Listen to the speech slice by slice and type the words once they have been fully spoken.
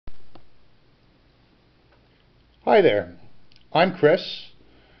Hi there, I'm Chris,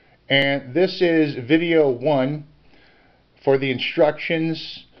 and this is video 1 for the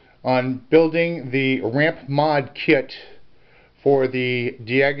instructions on building the ramp mod kit for the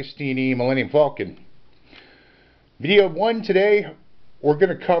DeAgostini Millennium Falcon. Video 1 today, we're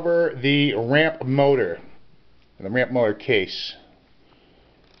going to cover the ramp motor, the ramp motor case.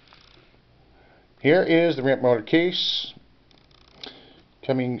 Here is the ramp motor case,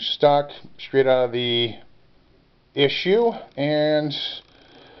 coming stock straight out of the issue, and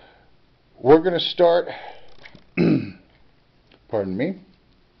we're going to start pardon me,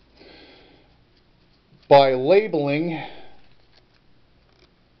 by labeling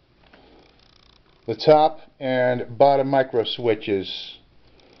the top and bottom micro switches.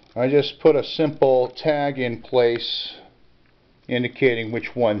 I just put a simple tag in place indicating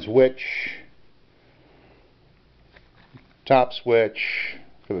which one's which. Top switch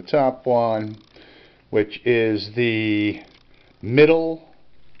for the top one, which is the middle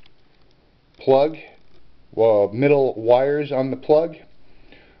plug, middle wires on the plug.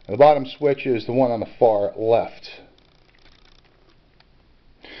 And the bottom switch is the one on the far left.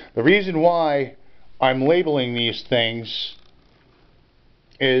 The reason why I'm labeling these things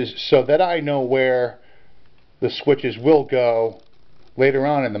is so that I know where the switches will go later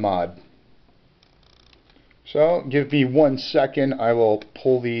on in the mod. So give me 1 second, I will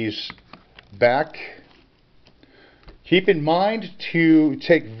pull these back. Keep in mind to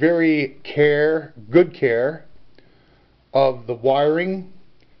take very good care of the wiring.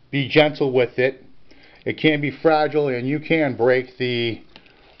 Be gentle with it. It can be fragile and you can break the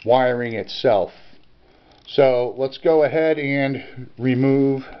wiring itself. So let's go ahead and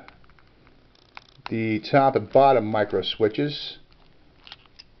remove the top and bottom micro switches.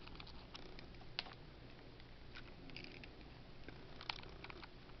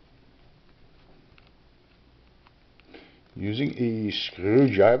 Using a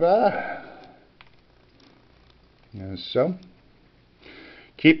screwdriver, as so.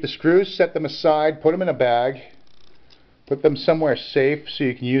 Keep the screws, set them aside, put them in a bag, put them somewhere safe so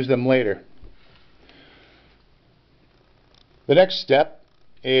you can use them later. The next step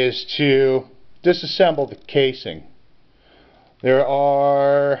is to disassemble the casing. There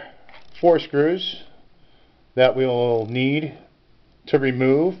are 4 screws that we will need to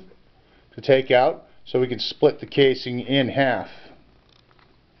remove, to take out, so we can split the casing in half.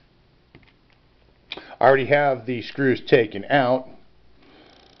 I already have the screws taken out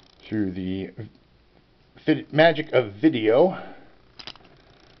through the magic of video.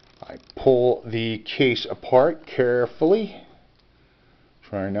 I pull the case apart carefully,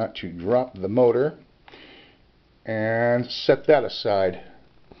 try not to drop the motor, and set that aside.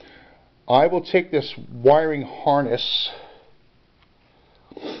 I will take this wiring harness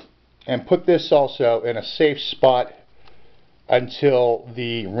and put this also in a safe spot until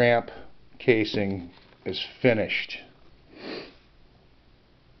the ramp casing is finished.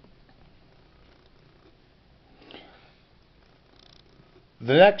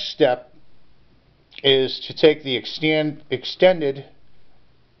 The next step is to take the extended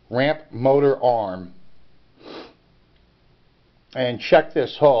ramp motor arm and check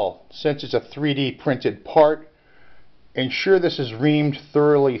this hole. Since it's a 3D printed part, ensure this is reamed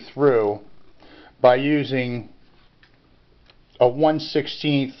thoroughly through by using a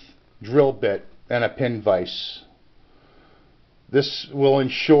 1/16 drill bit and a pin vise. This will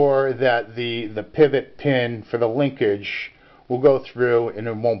ensure that the pivot pin for the linkage will go through and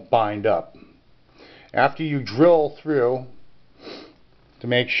it won't bind up. After you drill through to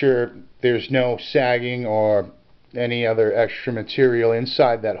make sure there's no sagging or any other extra material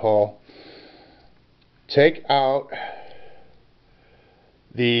inside that hole, take out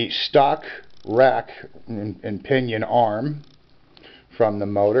the stock rack and pinion arm from the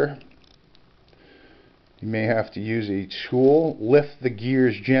motor. You may have to use a tool. Lift the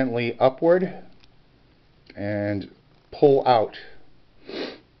gears gently upward and pull out,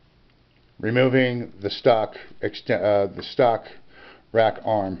 removing the stock rack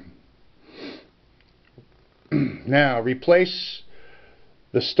arm. Now replace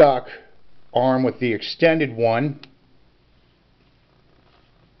the stock arm with the extended one.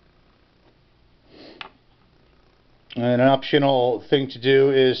 And an optional thing to do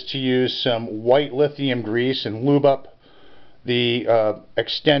is to use some white lithium grease and lube up the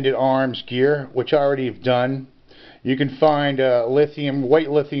extended arms gear, which I already have done. You can find white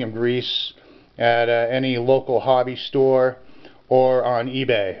lithium grease at any local hobby store or on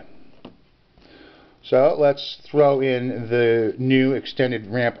eBay. So let's throw in the new extended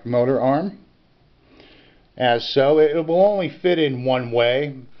ramp motor arm. As so, it will only fit in one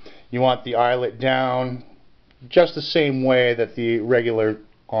way. You want the eyelet down just the same way that the regular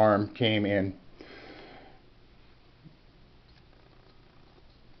arm came in.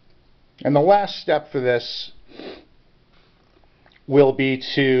 And the last step for this will be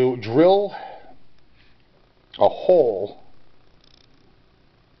to drill a hole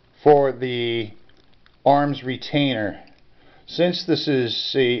for the arm's retainer. Since this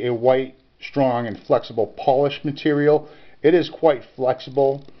is a white, strong, and flexible polished material, it is quite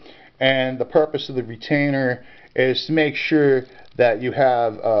flexible, and the purpose of the retainer is to make sure that you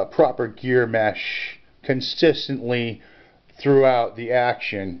have a proper gear mesh consistently throughout the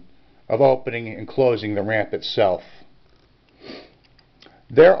action of opening and closing the ramp itself.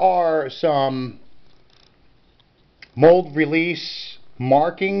 There are some mold release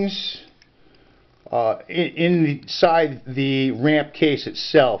markings inside the ramp case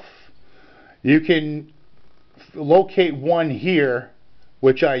itself. You can locate one here,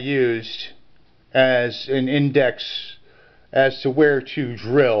 which I used as an index as to where to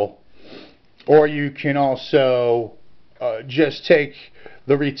drill, or you can also just take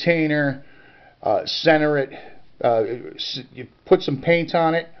the retainer, center it, you put some paint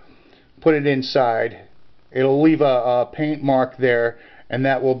on it, put it inside. It'll leave a paint mark there, and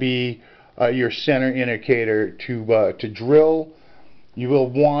that will be your center indicator to drill. You will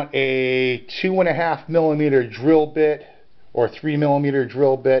want a 2.5mm drill bit or 3mm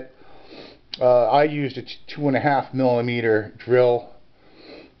drill bit. I used a 2.5mm drill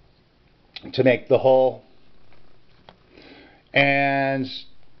to make the hole, and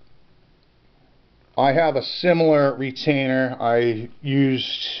I have a similar retainer. I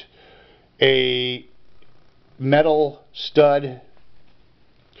used a metal stud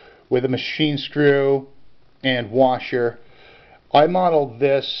with a machine screw and washer. I modeled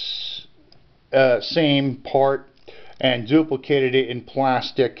this same part and duplicated it in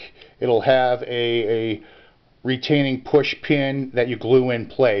plastic. It'll have a retaining push pin that you glue in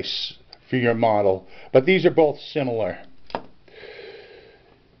place for your model, but these are both similar.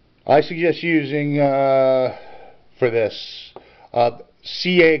 I suggest using for this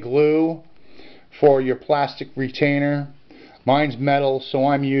CA glue for your plastic retainer. Mine's metal, so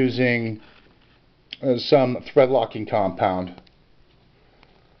I'm using some thread locking compound.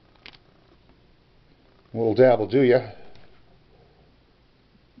 A little dab will do ya.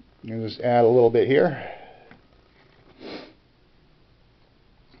 You just add a little bit here,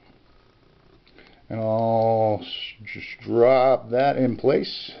 and I'll just drop that in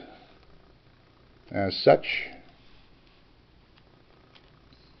place as such.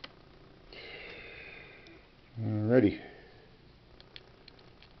 Alrighty.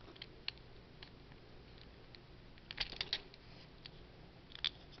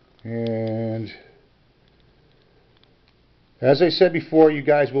 And as I said before, you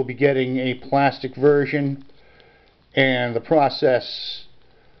guys will be getting a plastic version, and the process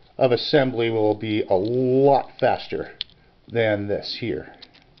of assembly will be a lot faster than this here.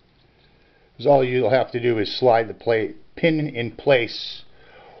 Because all you'll have to do is slide the pin in place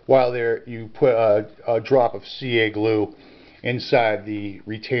while you put a drop of CA glue inside the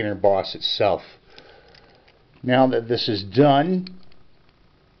retainer boss itself. Now that this is done,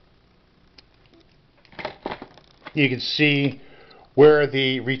 you can see where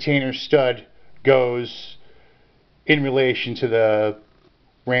the retainer stud goes in relation to the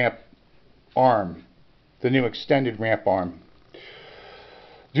ramp arm, the new extended ramp arm.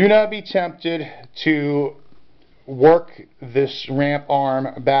 Do not be tempted to work this ramp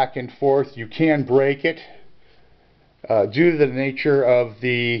arm back and forth. You can break it due to the nature of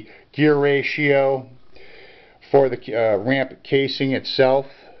the gear ratio for the ramp casing itself.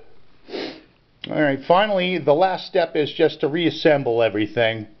 Alright, finally, the last step is just to reassemble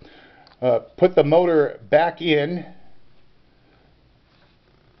everything. Put the motor back in.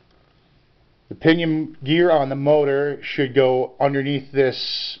 The pinion gear on the motor should go underneath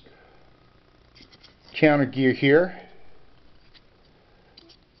this counter gear here.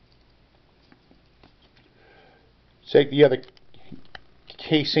 Take the other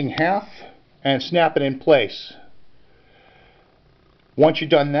casing half and snap it in place. Once you've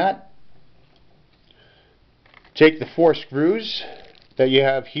done that, take the 4 screws that you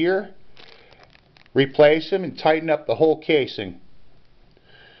have here, replace them, and tighten up the whole casing.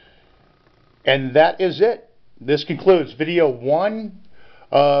 And that is it. This concludes video 1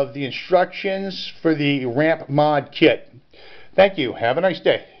 of the instructions for the ramp mod kit. Thank you. Have a nice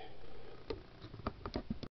day.